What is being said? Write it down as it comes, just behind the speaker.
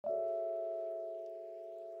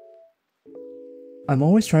I'm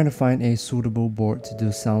always trying to find a suitable board to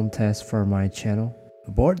do sound tests for my channel.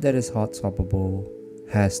 A board that is hot swappable,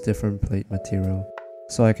 has different plate material,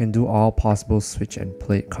 so I can do all possible switch and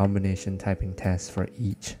plate combination typing tests for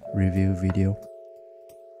each review video.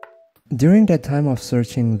 During that time of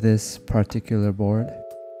searching this particular board,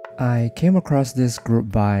 I came across this group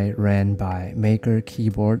buy ran by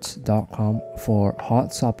makerkeyboards.com for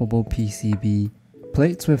hot swappable PCB,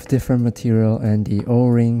 plates with different material, and the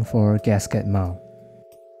O-ring for gasket mount.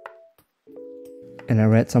 And I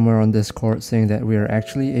read somewhere on Discord saying that we are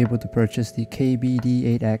actually able to purchase the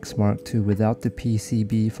KBD8X Mark II without the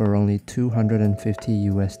PCB for only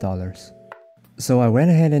 $250 US. So I went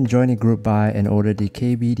ahead and joined a group buy and ordered the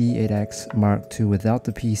KBD8X Mark II without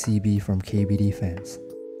the PCB from KBD fans.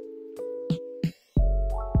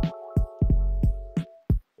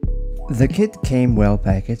 The kit came well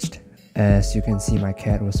packaged. As you can see, my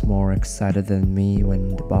cat was more excited than me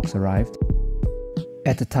when the box arrived.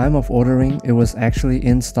 At the time of ordering, it was actually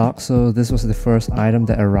in stock, so this was the first item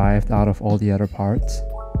that arrived out of all the other parts.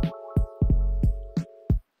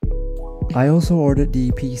 I also ordered the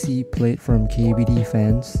PC plate from KBD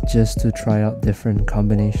fans just to try out different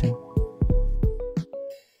combination.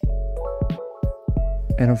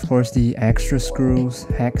 And of course the extra screws,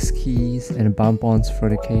 hex keys, and bump-ons for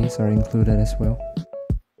the case are included as well.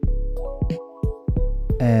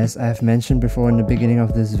 As I've mentioned before in the beginning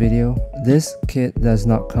of this video, this kit does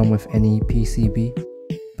not come with any PCB,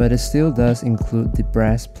 but it still does include the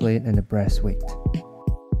brass plate and the brass weight.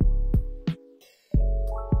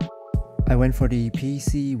 I went for the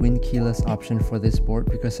PC Winkeyless option for this board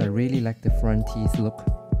because I really like the front teeth look.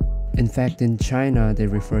 In fact, in China, they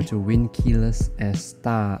refer to Winkeyless as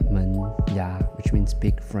大门牙, which means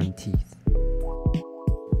big front teeth.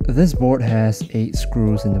 This board has 8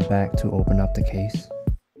 screws in the back to open up the case.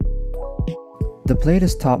 The plate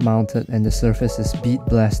is top mounted and the surface is bead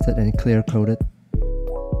blasted and clear coated.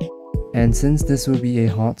 And since this will be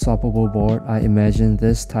a hot swappable board, I imagine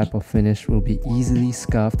this type of finish will be easily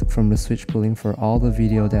scuffed from the switch pulling for all the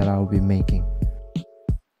video that I will be making.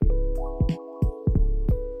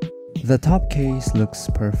 The top case looks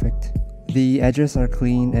perfect. The edges are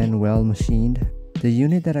clean and well machined. The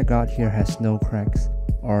unit that I got here has no cracks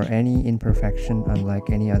or any imperfection unlike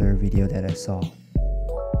any other video that I saw.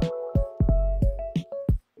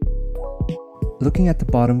 Looking at the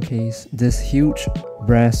bottom case, this huge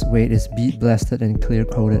brass weight is bead blasted and clear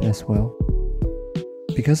coated as well.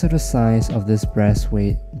 Because of the size of this brass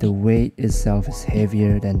weight, the weight itself is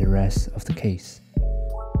heavier than the rest of the case.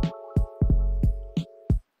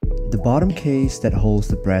 The bottom case that holds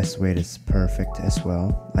the brass weight is perfect as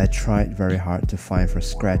well. I tried very hard to find for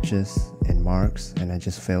scratches and marks and I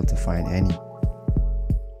just failed to find any.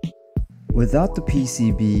 Without the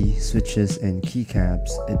PCB, switches, and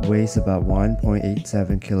keycaps, it weighs about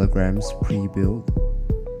 1.87 kilograms pre-built.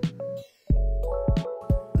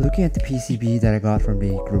 Looking at the PCB that I got from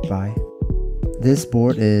the group buy, this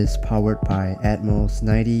board is powered by Atmos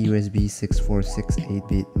 90 USB 646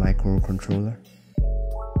 8-bit microcontroller.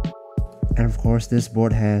 And of course, this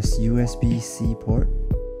board has USB-C port.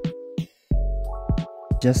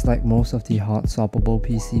 Just like most of the hot swappable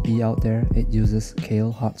PCB out there, it uses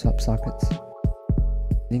Kale hot swap sockets.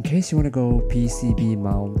 In case you want to go PCB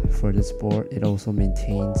mount for this board, it also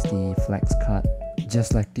maintains the flex cut,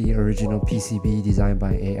 just like the original PCB designed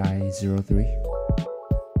by AI03.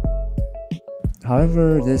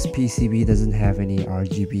 However, this PCB doesn't have any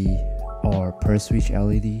RGB or per switch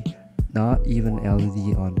LED, not even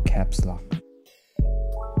LED on caps lock.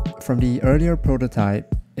 From the earlier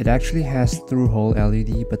prototype, it actually has through-hole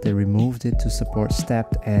LED, but they removed it to support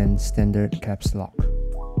stepped and standard caps lock.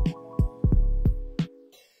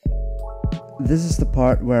 This is the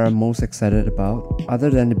part where I'm most excited about. Other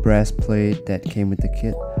than the brass plate that came with the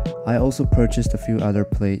kit, I also purchased a few other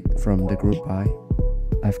plates from the group buy.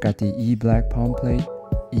 I've got the E-Black palm plate,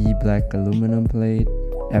 E-Black aluminum plate,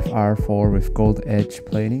 FR4 with gold edge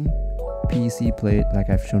plating, PC plate like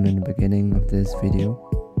I've shown in the beginning of this video.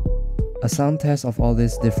 A sound test of all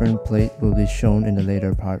these different plates will be shown in the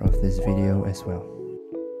later part of this video as well.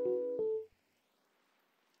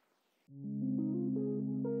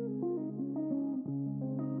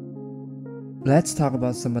 Let's talk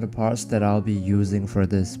about some of the parts that I'll be using for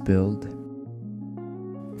this build.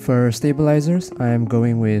 For stabilizers, I am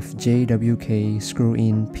going with JWK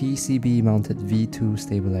screw-in PCB mounted V2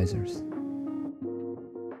 stabilizers.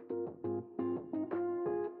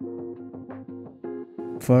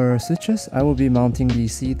 For switches, I will be mounting the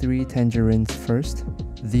C3 Tangerines first.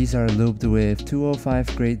 These are lubed with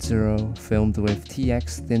 205 grade 0, filmed with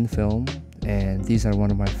TX thin film, and these are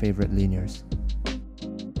one of my favorite linears.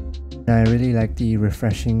 I really like the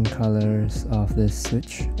refreshing colors of this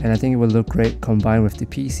switch, and I think it will look great combined with the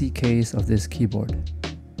PC case of this keyboard.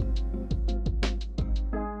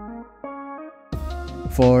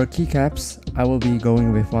 For keycaps, I will be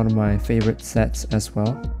going with one of my favorite sets as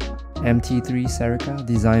well, MT3 Serika,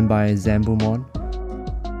 designed by Zambumon.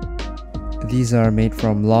 These are made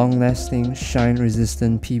from long-lasting,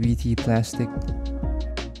 shine-resistant PBT plastic.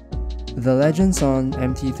 The legends on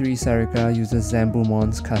MT3 Serika uses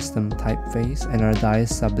Zambumon's custom typeface and are dye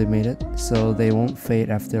sublimated, so they won't fade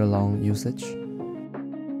after long usage.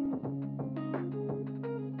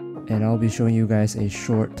 And I'll be showing you guys a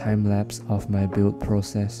short time lapse of my build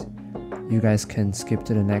process. You guys can skip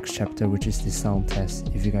to the next chapter, which is the sound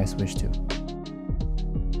test, if you guys wish to.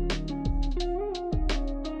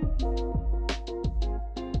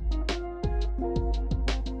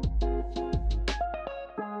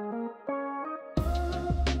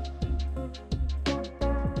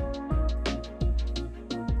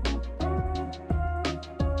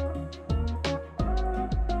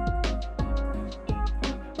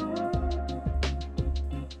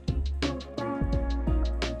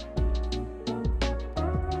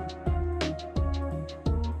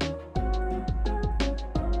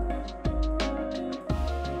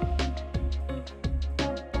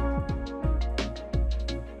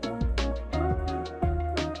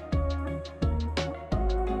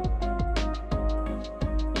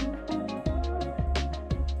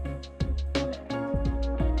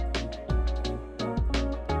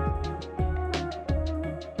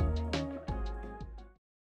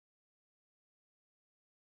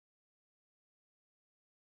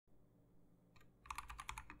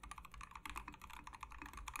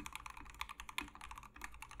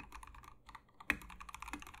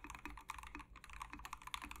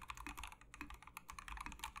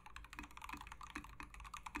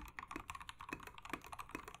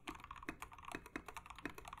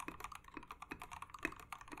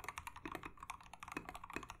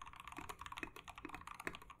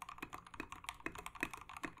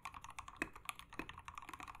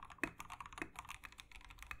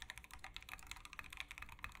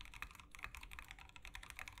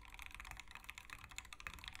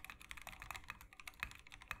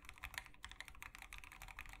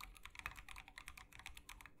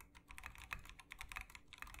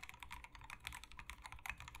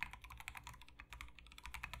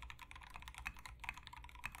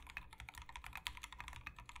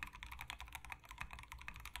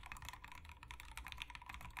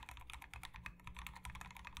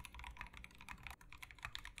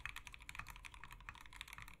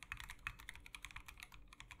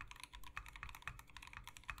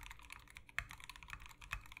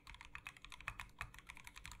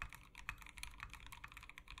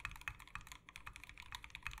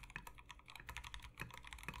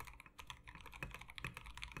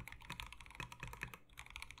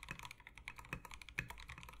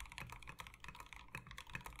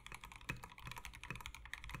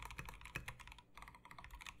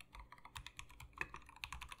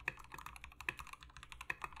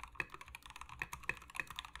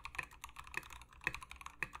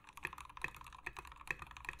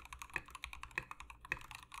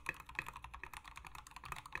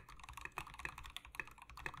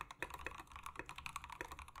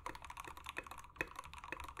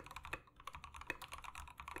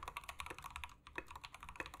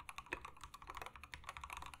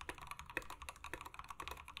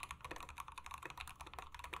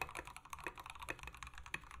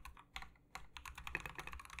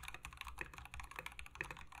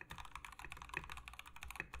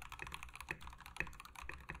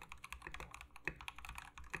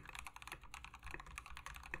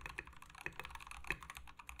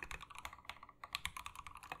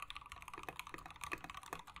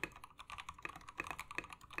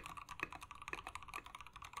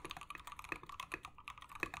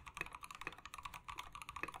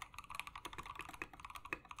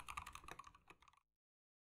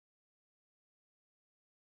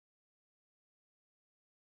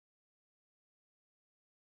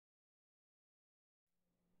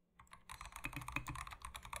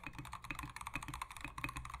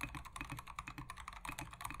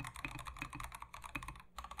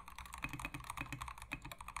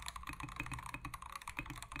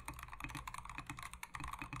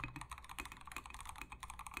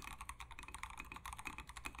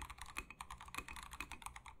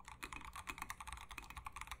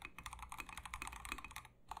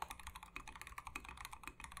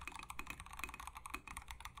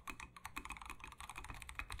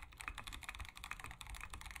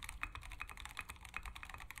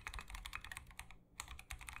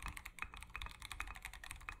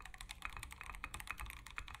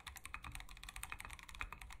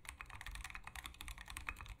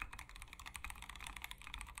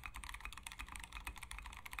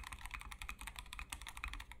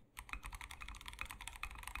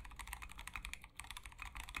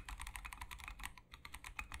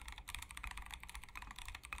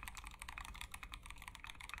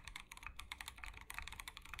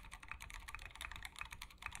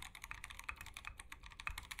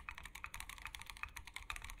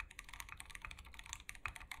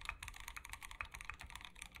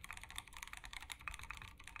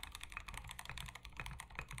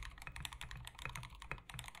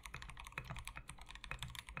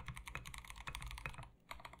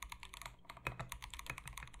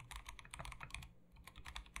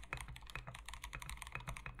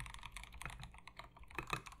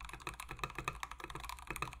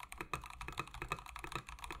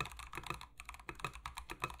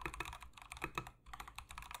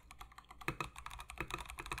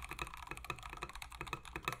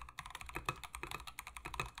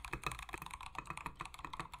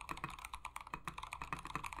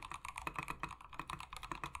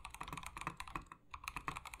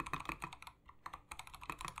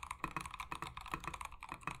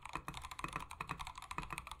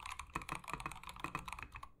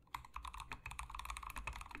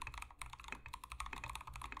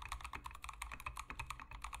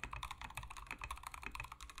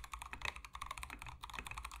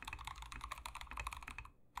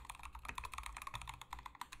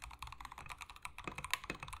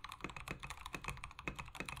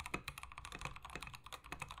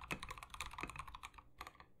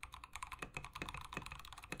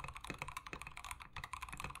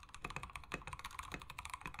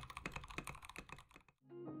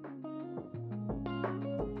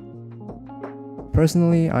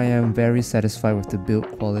 Personally, I am very satisfied with the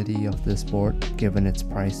build quality of this board given its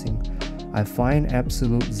pricing. I find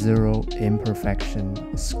absolute zero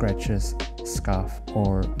imperfection, scratches, scuff,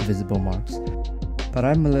 or visible marks. But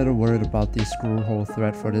I'm a little worried about the screw hole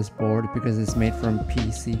thread for this board because it's made from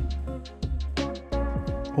PC.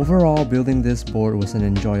 Overall, building this board was an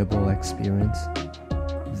enjoyable experience.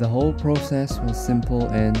 The whole process was simple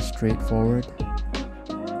and straightforward.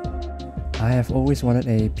 I have always wanted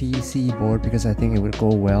a PC board because I think it would go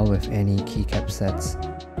well with any keycap sets.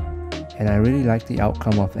 And I really like the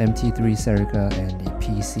outcome of MT3 Serika and the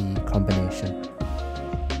PC combination.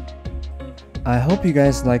 I hope you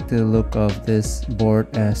guys like the look of this board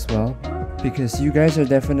as well, because you guys are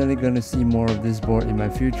definitely gonna see more of this board in my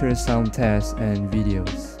future sound tests and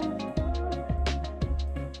videos.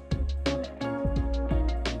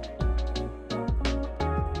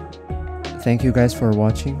 Thank you guys for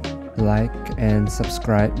watching. Like and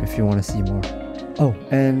subscribe if you want to see more. Oh,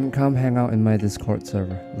 and come hang out in my Discord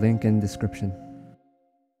server, link in description.